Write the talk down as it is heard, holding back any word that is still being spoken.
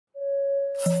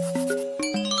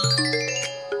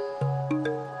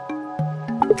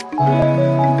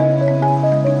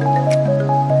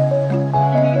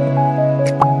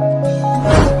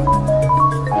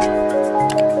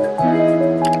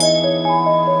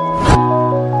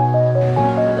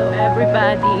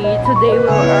Today we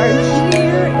are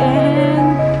here in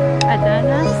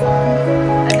Adana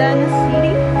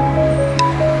City.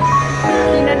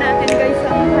 Tingnan natin guys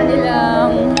ang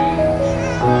kanilang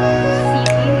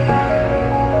city.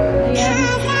 Ayan.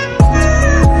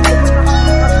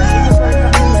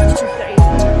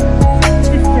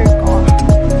 Sister ko.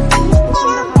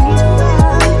 Pupunta kami sa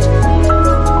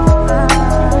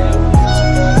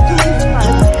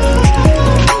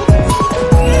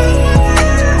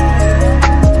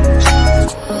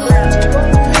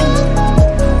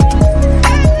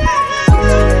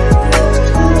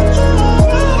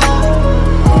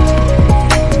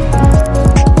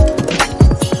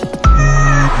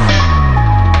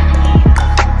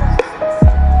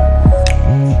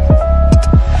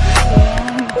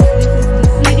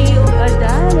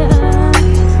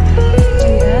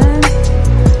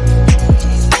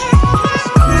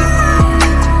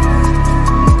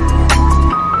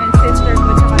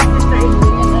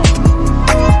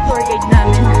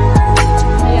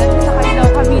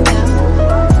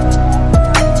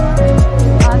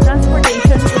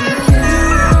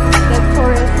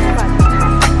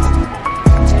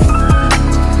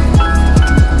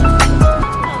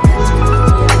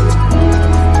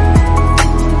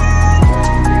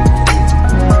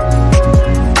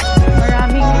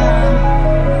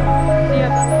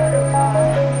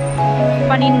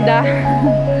paninda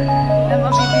na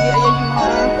mabibili. Ayan yung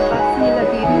mga bus nila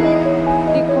dito.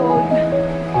 They called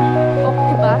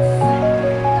Octobus.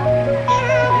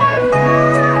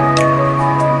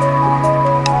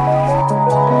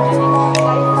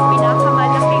 Guys, sa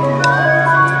pinakamalaking dito sa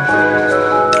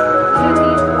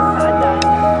Adana.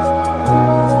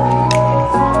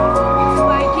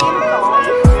 By Jim Toys.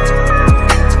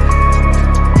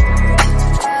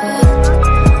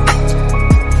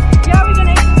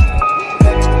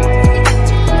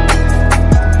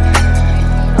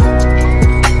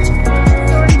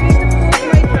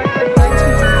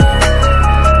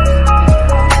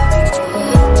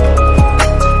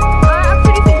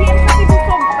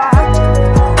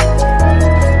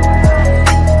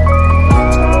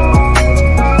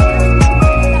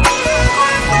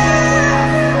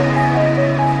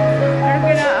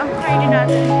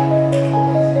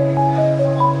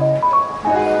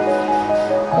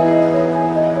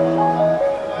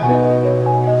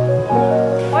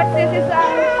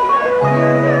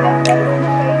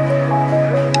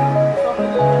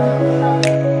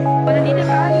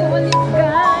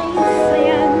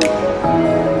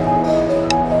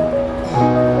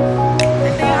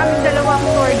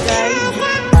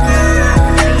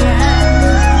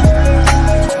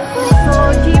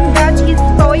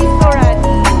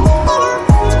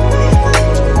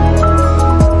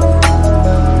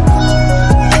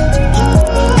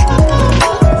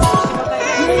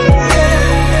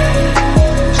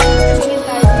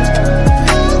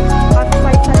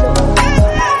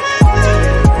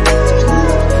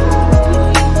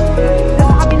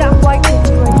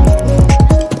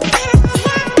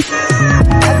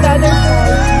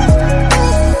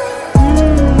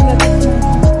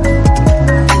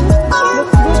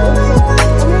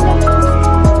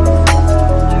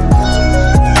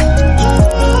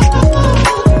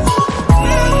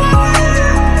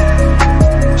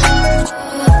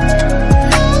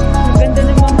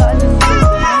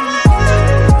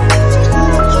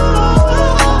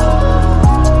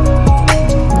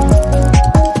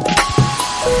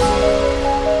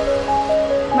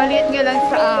 Maliit nga lang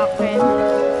sa akin.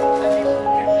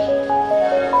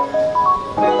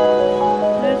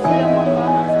 There's yung mga...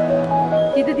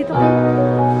 Dito.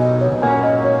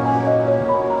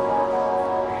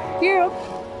 Here.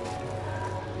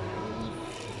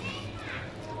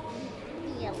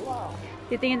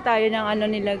 Titingin tayo ng ano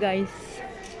nila guys.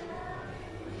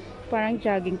 Parang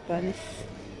jogging pants.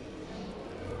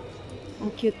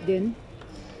 Ang cute din.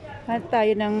 Hanap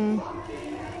tayo ng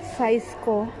size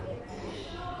ko.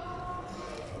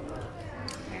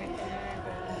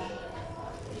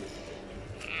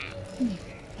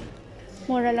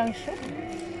 Mura lang siya.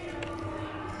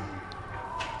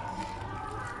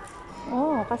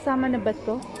 Oh, kasama na ba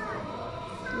to?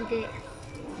 Hindi.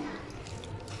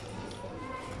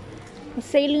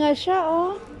 Sale nga siya,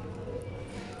 oh.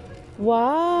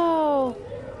 Wow!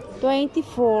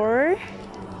 24.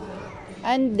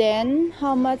 And then,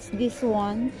 how much this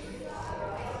one?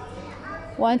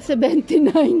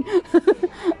 179.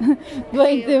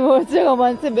 24 saka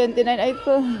 179. I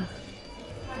thought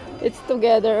it's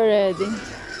together already.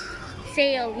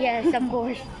 Sale, yes, of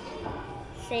course.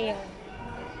 Sale.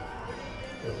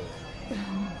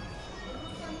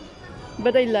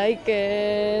 But I like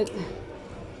it.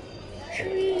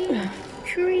 Tree.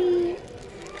 Tree.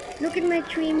 Look at my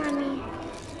tree, mommy.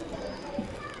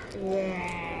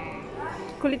 Yeah.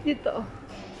 Kulit dito.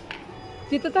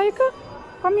 Dito tayo ka.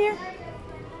 Come here.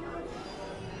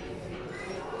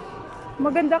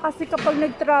 Maganda kasi kapag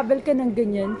nag-travel ka ng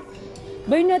ganyan.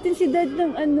 Buy natin si Dad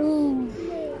ng ano.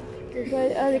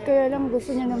 Kaya lang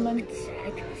gusto niya naman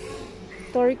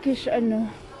Turkish ano.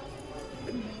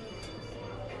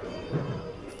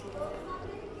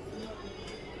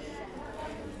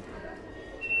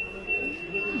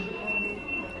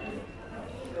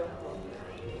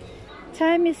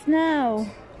 Time is now.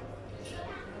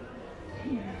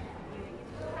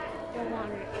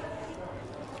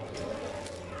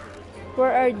 Where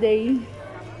are they?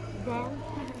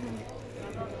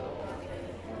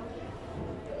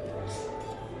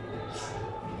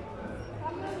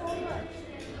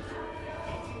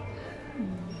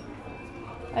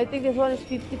 I think this one is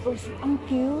 50%. Ang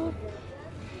cute.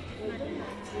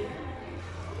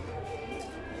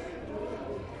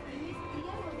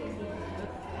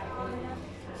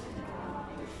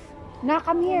 Na,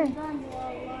 come here.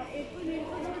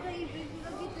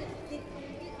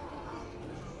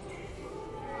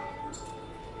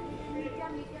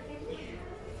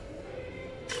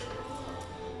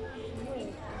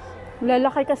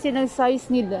 Lalaki kasi ng size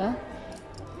nila.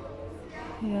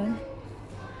 Ayan.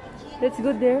 Let's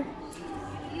go there.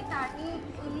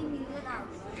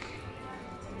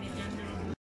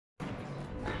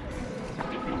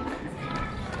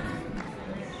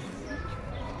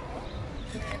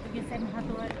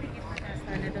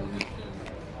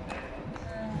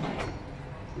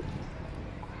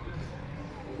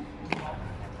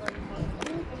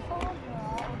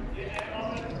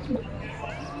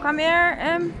 Come here,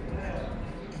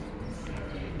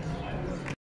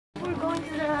 We're going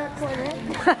to the toilet.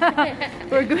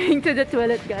 We're going to the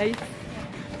toilet, guys.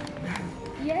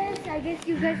 Yes, I guess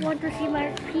you guys want to see my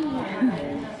pee.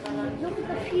 Look at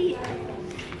the pee.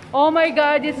 Oh my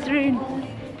God, it's rain.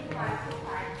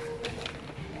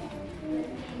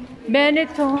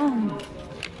 Benetton.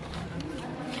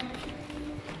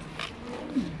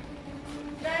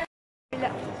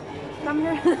 Come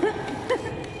here.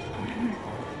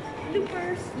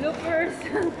 Loopers. Loopers.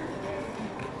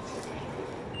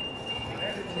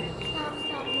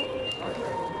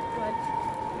 What?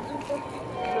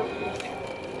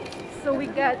 So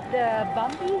we got the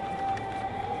bumpy.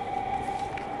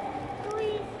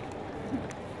 Toys.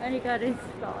 And we got his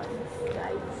stars,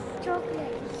 guys.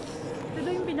 Chocolates. Ito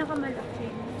yung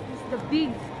pinakamalaki. It's the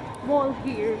big mall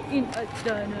here in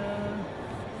Adana.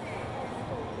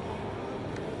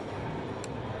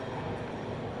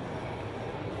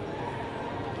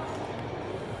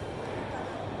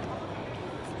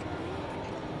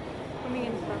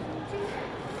 Kumingin pa.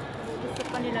 Gusto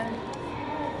pa nila.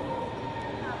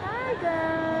 Hi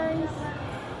guys!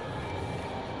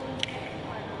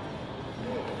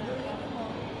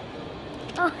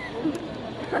 Oh.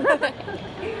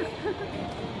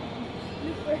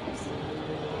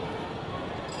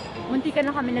 Muntikan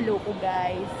na kami naloko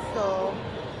guys. So,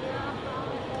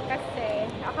 kasi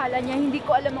akala niya hindi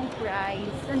ko alam ang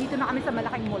price. Nandito na kami sa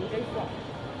malaking mall guys. So.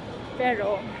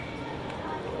 Pero,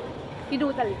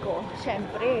 tinutal ko.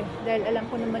 Syempre, dahil alam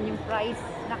ko naman yung price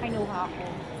na kinuha ko.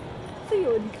 So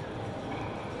yun.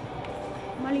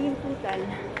 Mali yung total.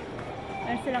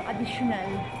 Meron silang additional.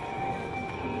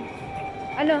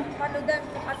 Ano? Panudan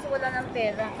ko kasi wala ng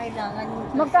pera. Kailangan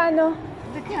Magkano?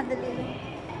 Dali lang.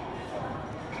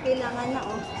 Kailangan na,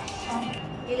 oh. Oh.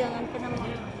 Kailangan ka naman.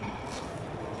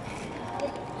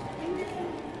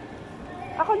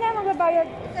 Ako na magbabayad.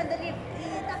 Sandali,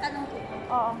 itatanong ko.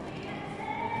 Oo.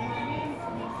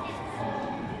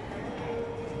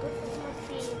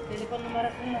 Telepon nomor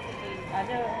ako na.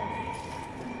 Ada.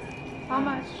 How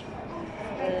much?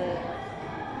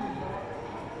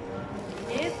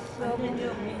 Yes.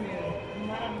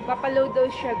 Papaload daw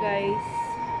siya guys.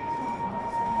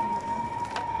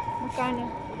 Magkano?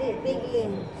 Big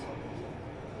in.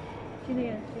 Sino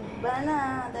yan?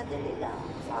 Bana, dadali lang.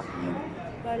 Sa akin.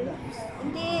 Bala?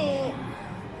 Hindi.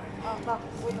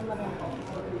 Bakbo naman ako.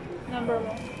 Number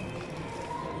mo?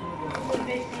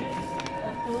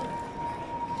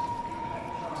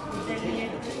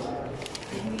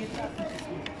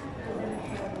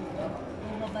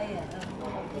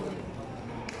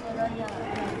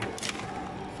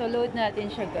 So load natin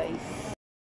siya guys.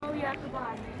 Oh, you have to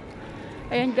buy.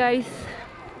 Ayan guys.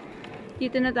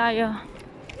 Dito na tayo.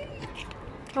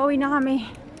 Pauwi na kami.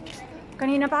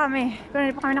 Kanina pa kami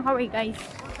nakauwi guys.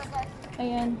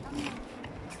 Ayan.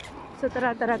 So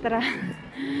tara.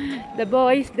 The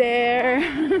boys there.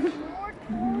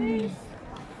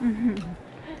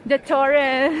 The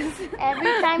tourist.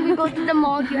 Every time we go to the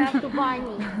mall, you have to buy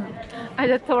me.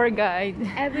 The tour guide.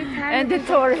 Every time. And the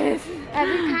tourist.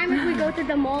 Every time if we go to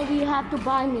the mall, you have to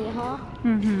buy me, huh?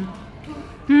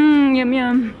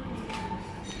 Yum.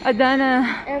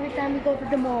 Adana. Every time we go to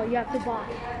the mall, you have to buy.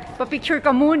 Pa-picture ka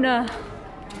muna.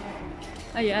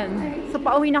 Ayan. So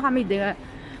pauwi na kami, diba?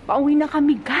 Pauwi na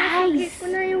kami, guys. Cut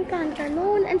ko na yung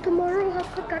pantalon and tomorrow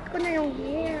cut ko na yung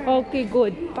hair. Okay,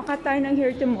 good. Pakat tayo ng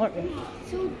hair tomorrow.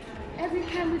 So, every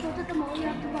time we go to the mall, you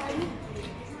have to buy me.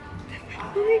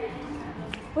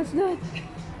 What's that?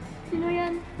 Sino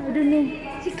yan? I don't know.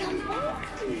 Si Gumball.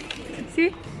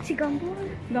 See? Si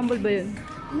Gumball. Gumball ba yun?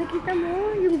 Nakita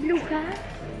mo yung blue cat?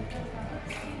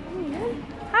 Ano yan?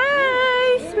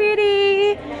 Hi,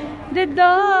 sweetie! The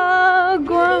dog!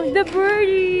 Wow, the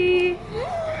birdie!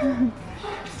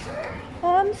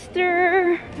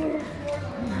 Hamster!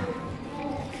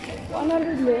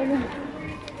 100 lira.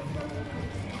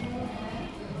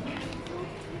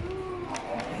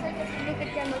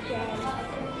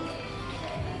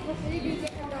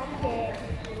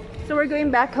 So we're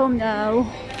going back home now.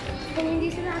 Kung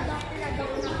hindi sila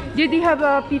adopted. Did you have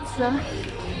a pizza?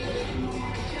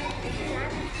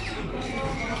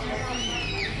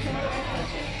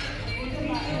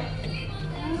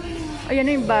 Ayan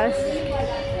na yung bus.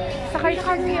 Sakay na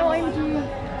kami, OMG.